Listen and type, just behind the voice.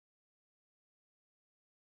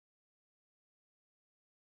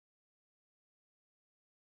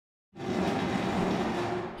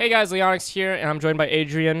Hey guys, Leonix here, and I'm joined by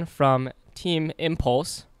Adrian from Team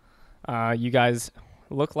Impulse. You guys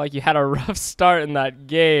look like you had a rough start in that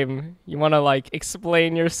game. You want to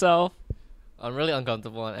explain yourself? I'm really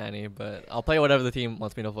uncomfortable on Annie, but I'll play whatever the team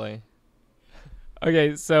wants me to play.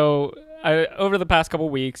 Okay, so over the past couple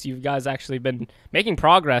weeks, you guys actually been making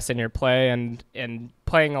progress in your play and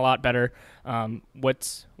playing a lot better.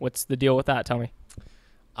 What's the deal with that? Tell me.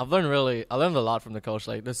 I learned a lot from the coach.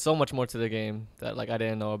 Like, there's so much more to the game that I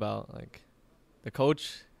didn't know about. Like, the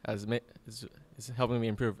coach is helping me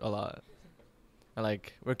improve a lot, and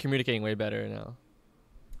we're communicating way better now.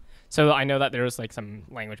 So I know that there was some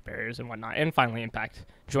language barriers and whatnot, and finally Impact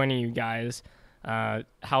joining you guys.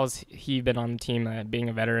 How's he been on the team, being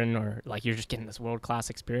a veteran, or you're just getting this world-class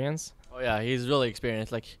experience? Oh yeah, he's really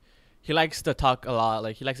experienced. He likes to talk a lot.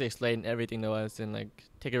 He likes to explain everything to us and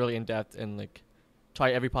take it really in depth and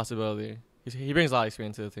try every possibility. He brings a lot of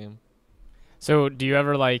experience to the team. So do you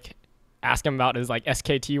ever ask him about his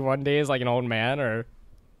SKT one days like an old man, or?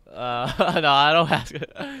 No, I don't ask.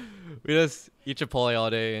 We just eat Chipotle all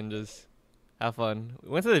day and just have fun.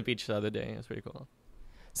 We went to the beach the other day. It was pretty cool.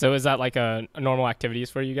 So is that a normal activities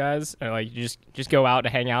for you guys, or you just go out to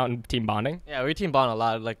hang out and team bonding? Yeah, we team bond a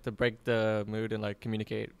lot, to break the mood and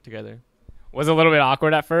communicate together. Was it a little bit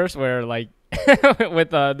awkward at first, where with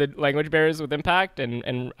the language barriers with Impact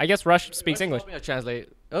and I guess Rush speaks English? Me to translate.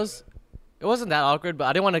 It wasn't that awkward, but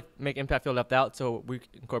I didn't want to make Impact feel left out, so we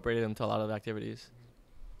incorporated them to a lot of activities.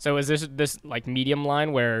 So is this medium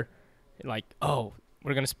line where oh,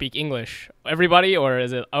 we're gonna speak English everybody, or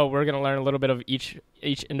is it we're gonna learn a little bit of each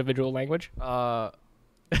individual language?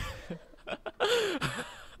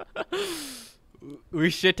 We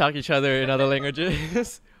shit talk each other in other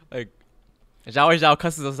languages. Zhao Zhao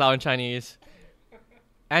cusses us out in Chinese,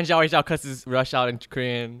 and Zhao Zhao cusses Rush out in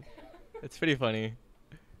Korean. It's pretty funny.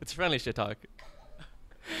 It's friendly shit talk.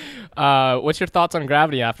 What's your thoughts on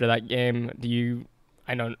Gravity after that game?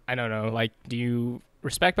 I don't know. Do you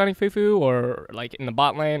respect Bunny Fufu, or in the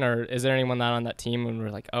bot lane, or is there anyone that on that team when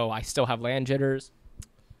we're I still have land jitters?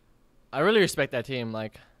 I really respect that team.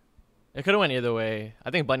 It could have went either way.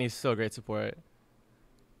 I think Bunny's still a great support,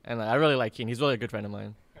 and I really like Keen. He's really a good friend of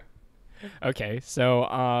mine. Okay,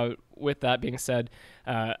 so with that being said,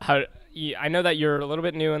 I know that you're a little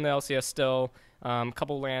bit new in the LCS still.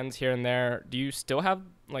 Couple lands here and there. Do you still have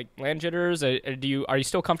land jitters? Are you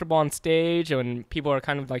still comfortable on stage when people are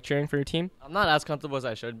kind of cheering for your team? I'm not as comfortable as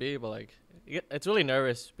I should be, but it's really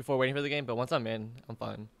nervous before waiting for the game. But once I'm in, I'm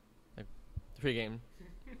fine. Pre-game.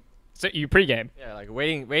 So you pre-game? Yeah,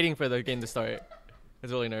 waiting for the game to start.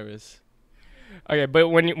 It's really nervous. Okay, but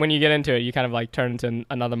when you get into it, you kind of turn into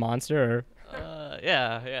another monster, or?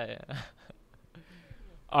 Yeah.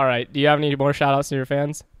 All right. Do you have any more shout-outs to your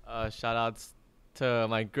fans? Shout-outs to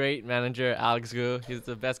my great manager, Alex Gu. He's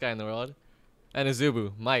the best guy in the world. And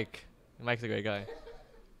Azubu, Mike. Mike's a great guy.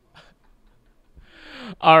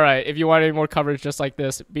 All right. If you want any more coverage just like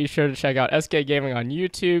this, be sure to check out SK Gaming on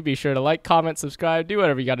YouTube. Be sure to comment, subscribe, do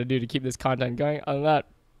whatever you got to do to keep this content going. Other than that,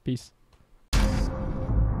 peace.